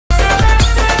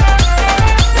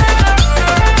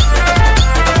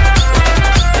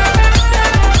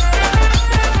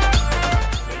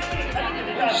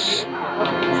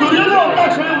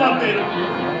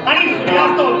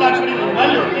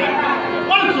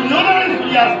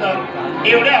असतात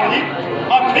एवढ्या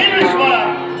अवधीत अखिल विश्वाला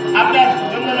आपल्या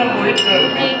सुगंधानं मोहित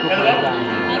कर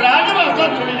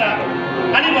राजवासात सोडिला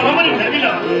आणि बरोबर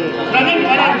ठरविलं श्रमिक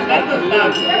मला विश्रांत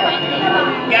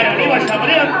असतात या रणी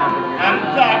वर्षापर्यंत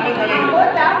आमचं आगमन झालं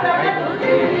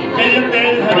जय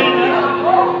झाले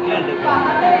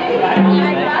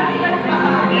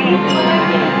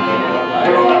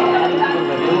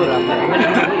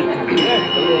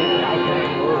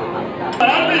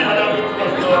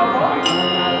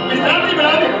विश्रांती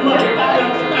मिळावी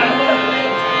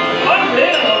पण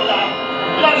वेळ नव्हता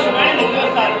तुला शिवाय लोक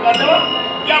साधवा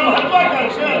या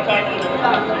महत्वाकांक्षी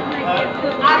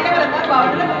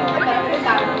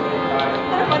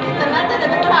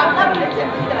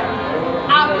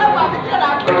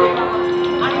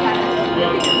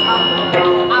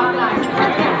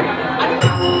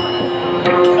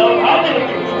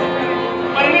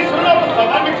परमेश्वरला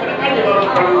सौभाग्य क्षणकाळ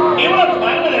ठेवावं एवढंच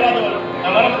मार्ग देवाजवळ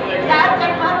आम्हाला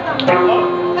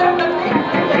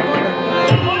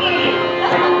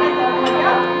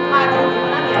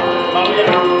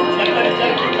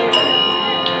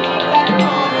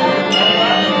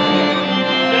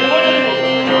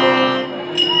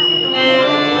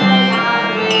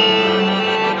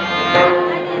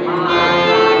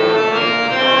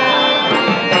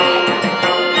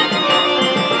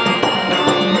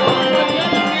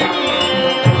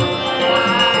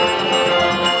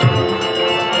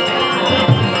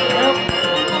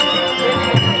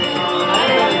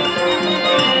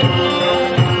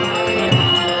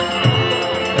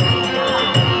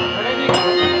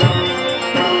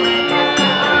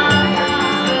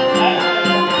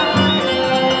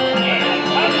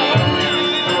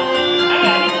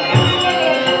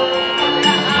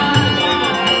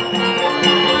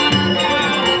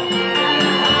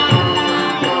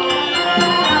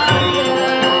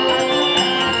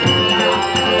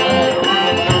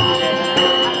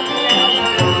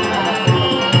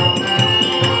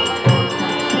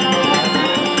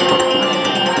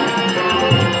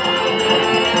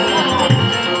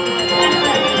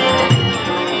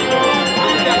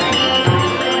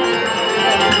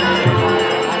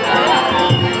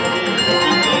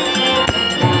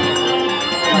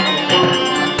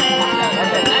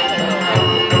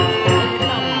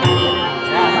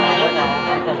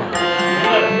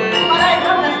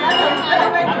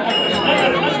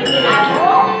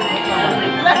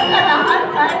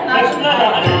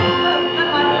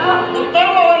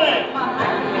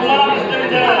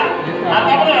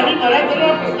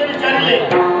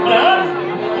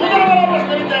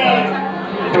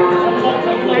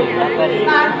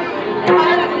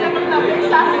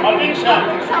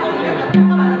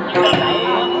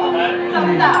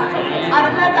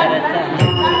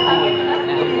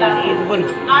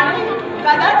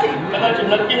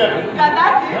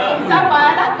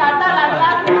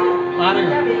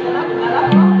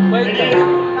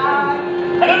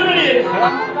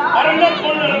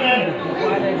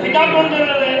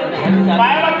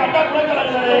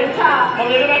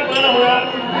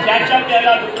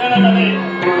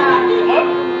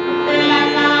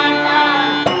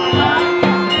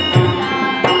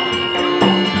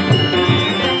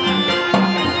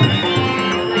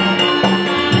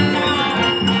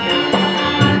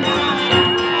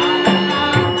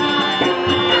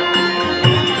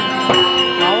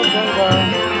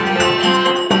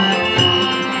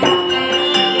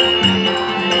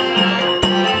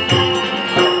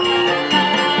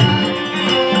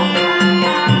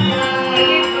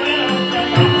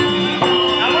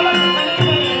आम्हाला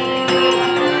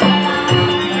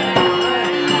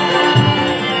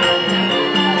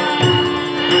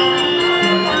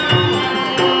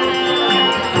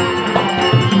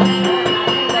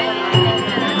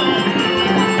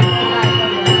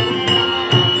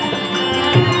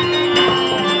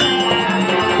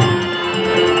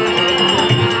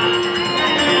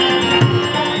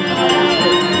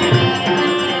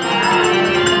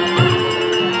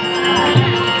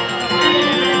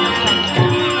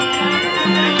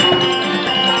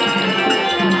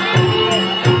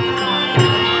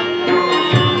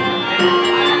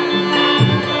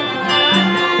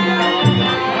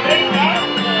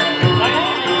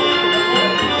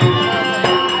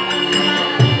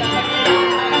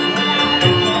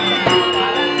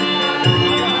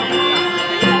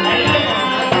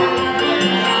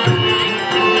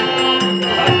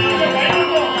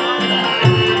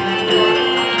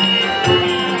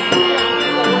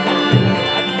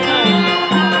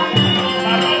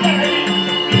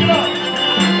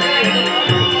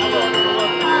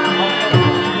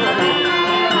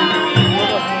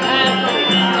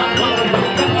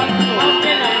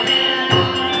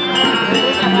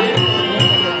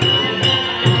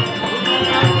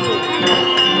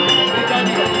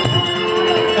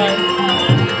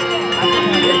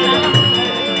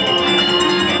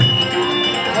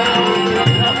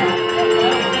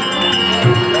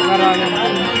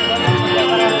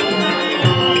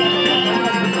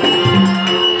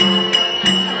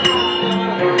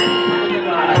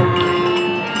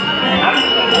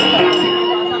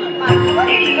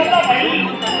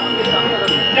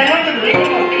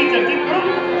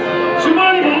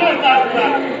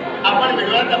आपण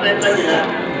मिळवण्याचा प्रयत्न केला.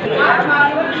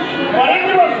 बरेच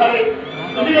दिवस झाले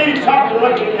तुम्ही काही इच्छा पूर्ण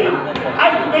केली.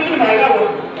 आज कुठेतरी मागावं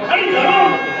आणि जरूर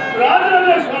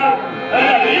राजराजेश्वर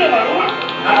वीर म्हणून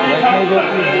आपली इच्छा पूर्ण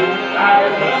केली.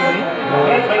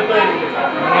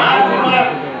 आज तुम्हाला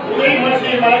उदय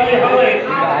म्हणशी मला काही हवंय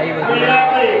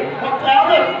फक्त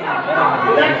आजच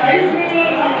उद्या काहीच मिळणार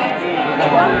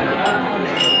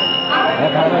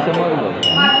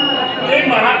एक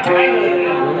महान काय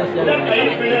उद्या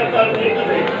काहीच मिळणार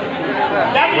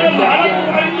त्यामुळे महाराज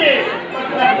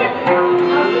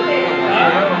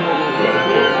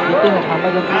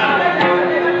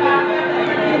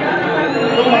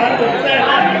तो महान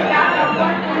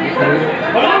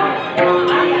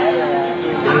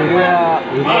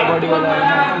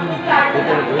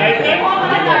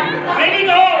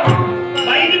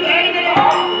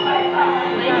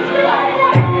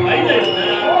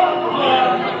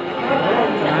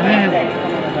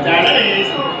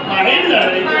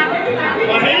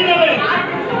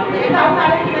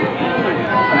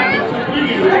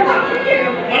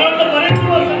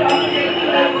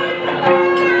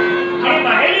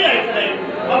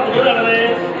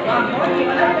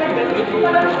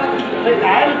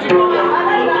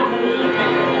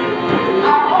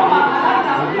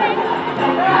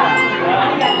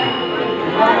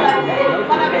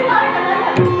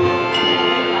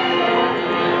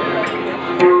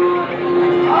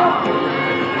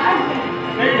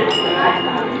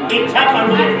इच्छा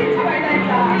करू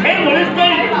हे मुळीच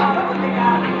नाही.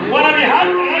 मला विहार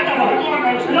करण्याच्या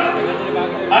महत्वाकांक्षेला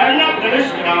अरण्या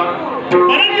प्रवेश करा.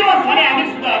 बरेच दिवस झाले आम्ही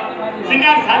सुद्धा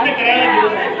सिंगार साध्य करायला गेलो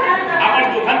नाही.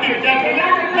 आपण दोघांचे विचार केले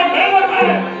तर वेळ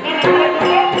वाचला.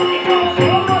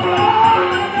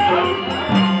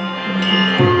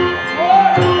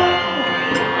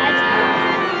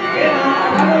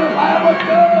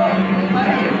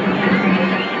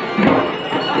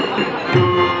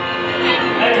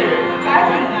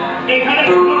 एखाद्या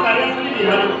शुभ कार्यासाठी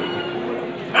निघालो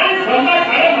आणि समजा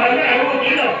काय मार्ग अनुभव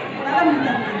गेलं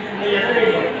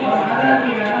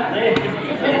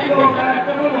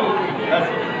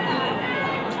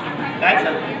काय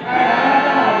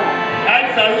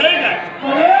चाललंय काय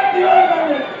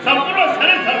संपूर्ण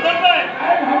शरीर थरथरतंय.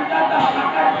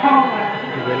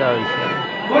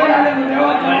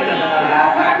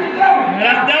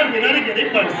 रस्त्यावर येणारी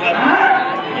गरीब माणसं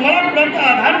तुम्हाला कुणाचा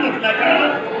आधार नसला कारण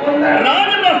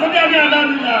राजप्रसादी आम्ही आधार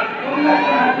दिला.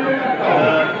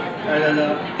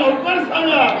 लवकर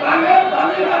सांगा.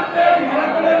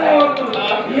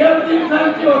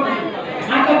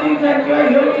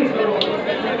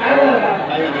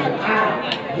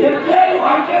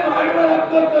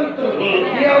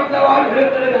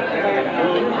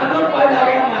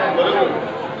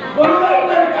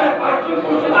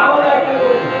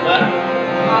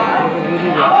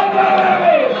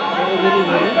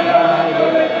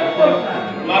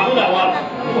 मागून आवाज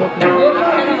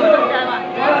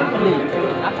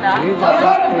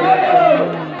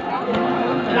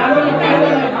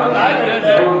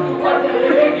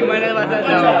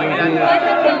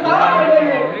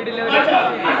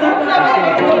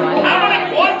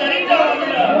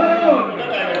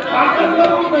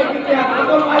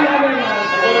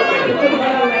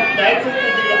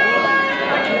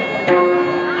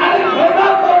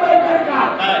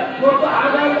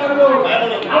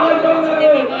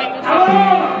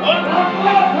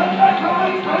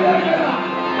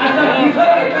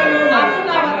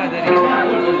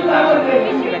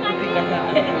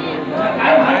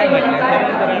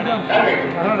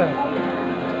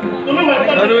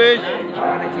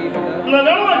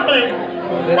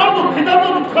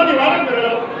दुःख निवारण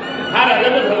करणं हा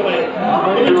राजाचा धर्म आहे.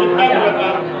 तुम्ही चिंता करू नका.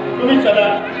 तुम्ही चला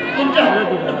तुमच्या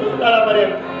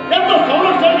स्थळापर्यंत त्यांचं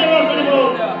संरक्षण करण्यासाठी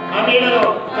म्हणून आम्ही येणार.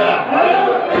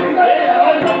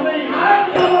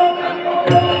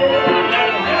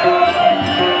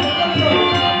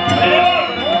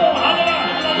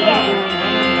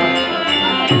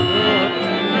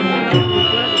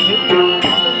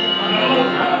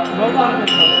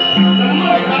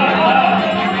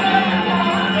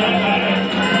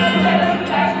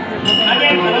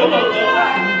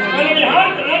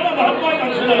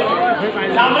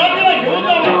 साम्राज्याला घेऊन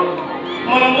जावं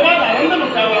मला मुलात आनंद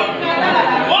लुटावा.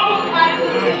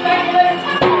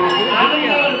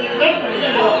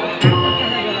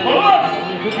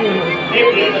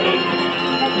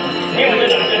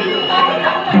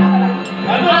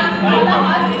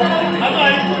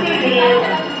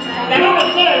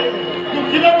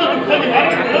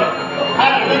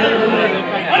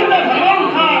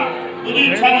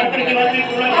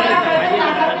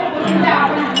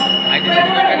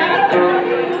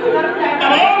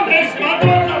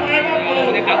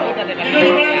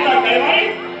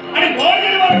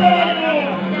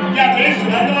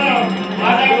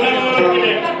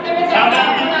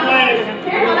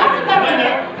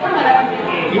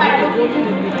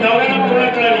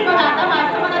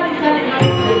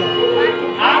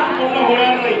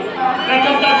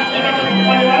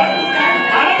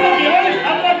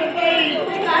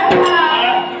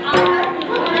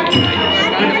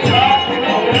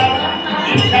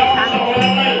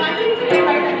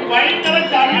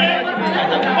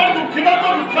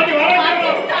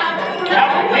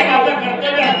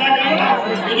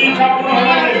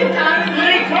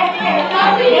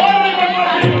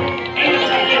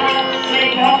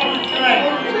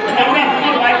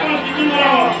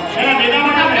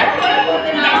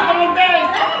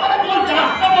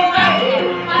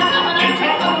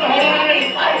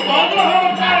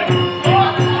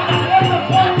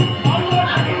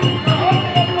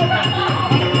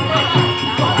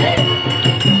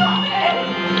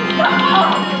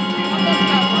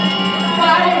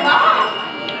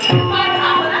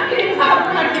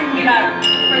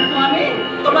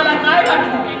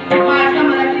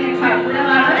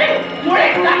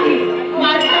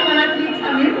 माझ्या मनातली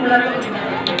इच्छा मी तुला